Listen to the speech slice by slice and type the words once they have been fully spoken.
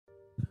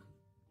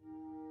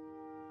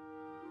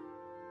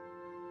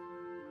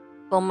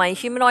For my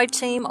humanoid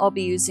team, I'll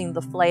be using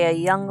the Flayer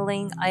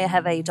Youngling. I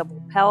have a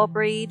double power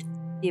breed.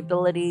 The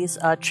abilities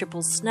are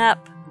Triple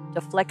Snap,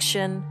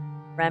 Deflection,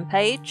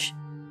 Rampage.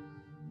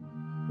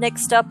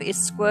 Next up is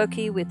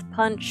Squirky with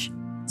Punch,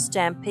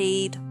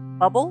 Stampede,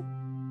 Bubble.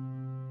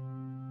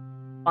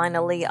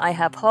 Finally, I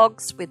have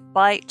Hogs with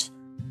Bite,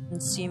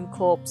 Consume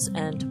Corpse,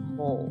 and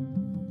Maul.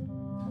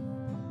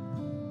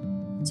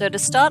 So to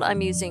start,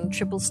 I'm using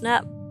Triple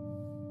Snap,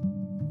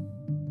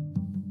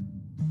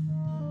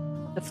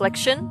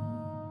 Deflection,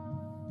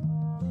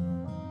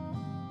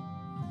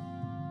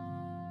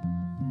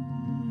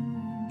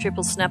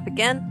 Triple Snap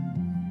again,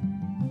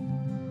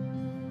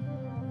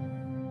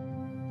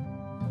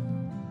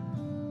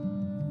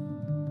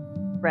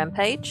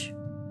 Rampage.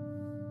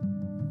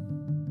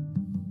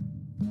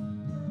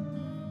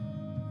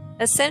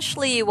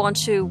 Essentially, you want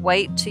to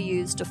wait to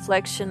use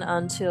Deflection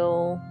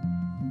until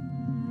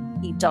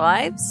he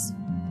dives.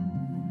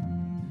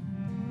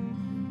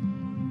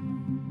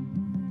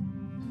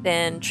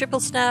 Then Triple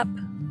Snap.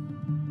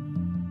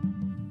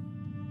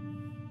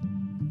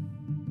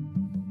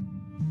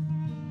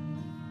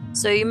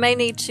 So you may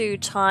need to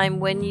time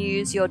when you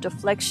use your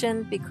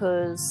Deflection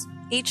because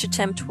each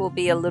attempt will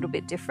be a little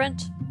bit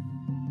different.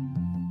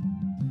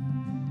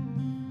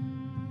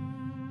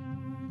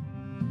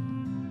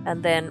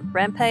 And then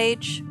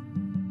Rampage.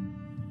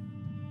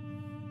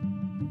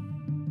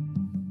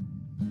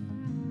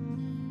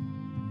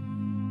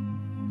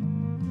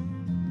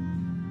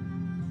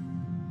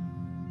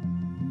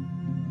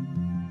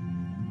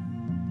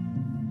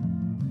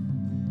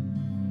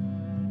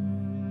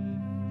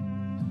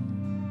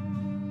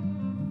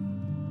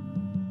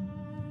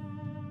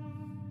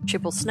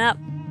 Triple Snap.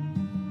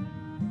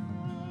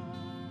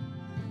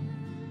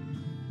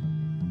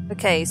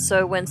 Okay,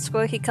 so when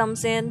Squirky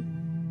comes in,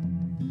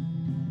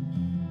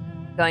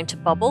 going to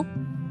Bubble,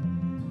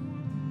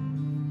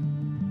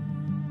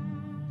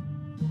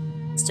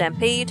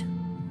 Stampede,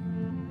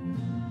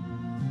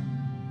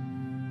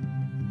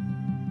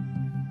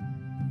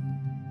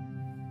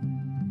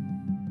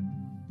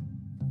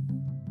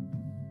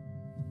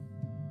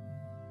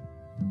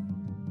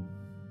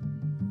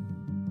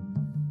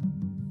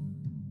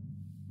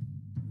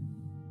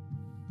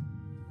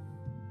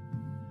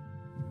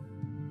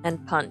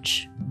 and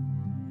Punch.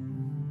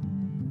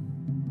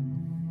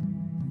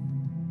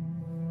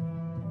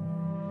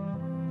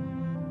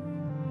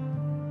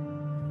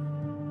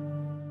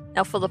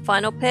 Now for the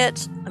final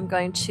pet, I'm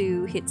going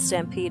to hit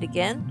Stampede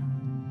again.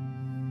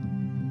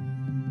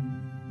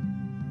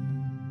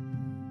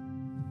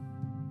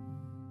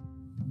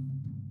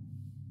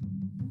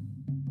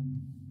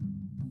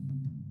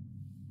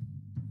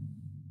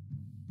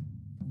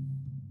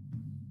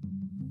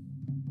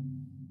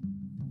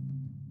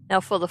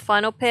 Now for the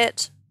final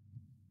pet,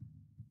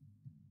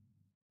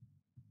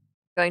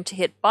 I'm going to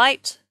hit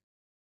Bite.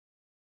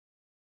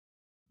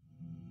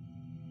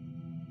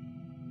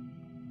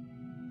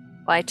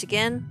 Bite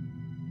again.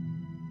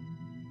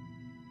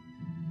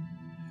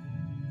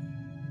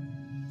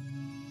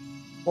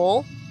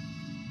 Maul.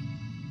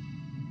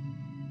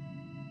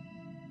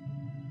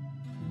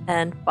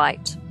 And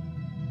Bite.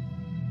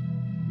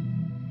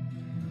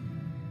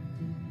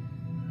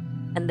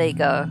 And there you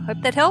go.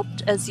 Hope that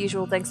helped. As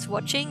usual, thanks for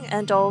watching,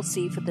 and I'll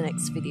see you for the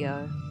next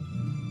video.